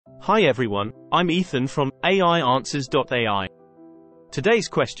Hi everyone, I'm Ethan from AIAnswers.ai. Today's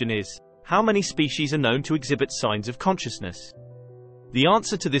question is, how many species are known to exhibit signs of consciousness? The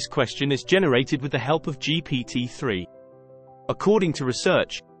answer to this question is generated with the help of GPT-3. According to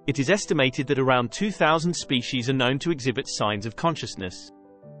research, it is estimated that around 2,000 species are known to exhibit signs of consciousness.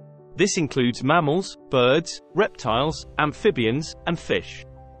 This includes mammals, birds, reptiles, amphibians, and fish.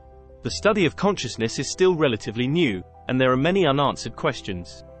 The study of consciousness is still relatively new, and there are many unanswered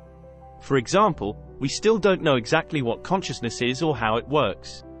questions. For example, we still don't know exactly what consciousness is or how it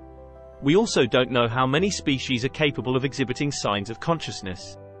works. We also don't know how many species are capable of exhibiting signs of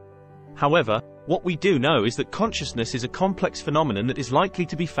consciousness. However, what we do know is that consciousness is a complex phenomenon that is likely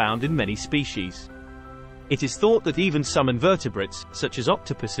to be found in many species. It is thought that even some invertebrates, such as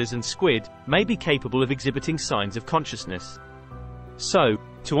octopuses and squid, may be capable of exhibiting signs of consciousness. So,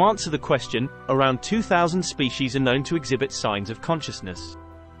 to answer the question, around 2,000 species are known to exhibit signs of consciousness.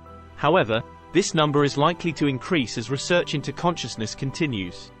 However, this number is likely to increase as research into consciousness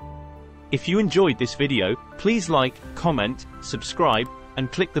continues. If you enjoyed this video, please like, comment, subscribe,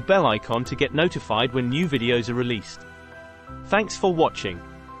 and click the bell icon to get notified when new videos are released. Thanks for watching.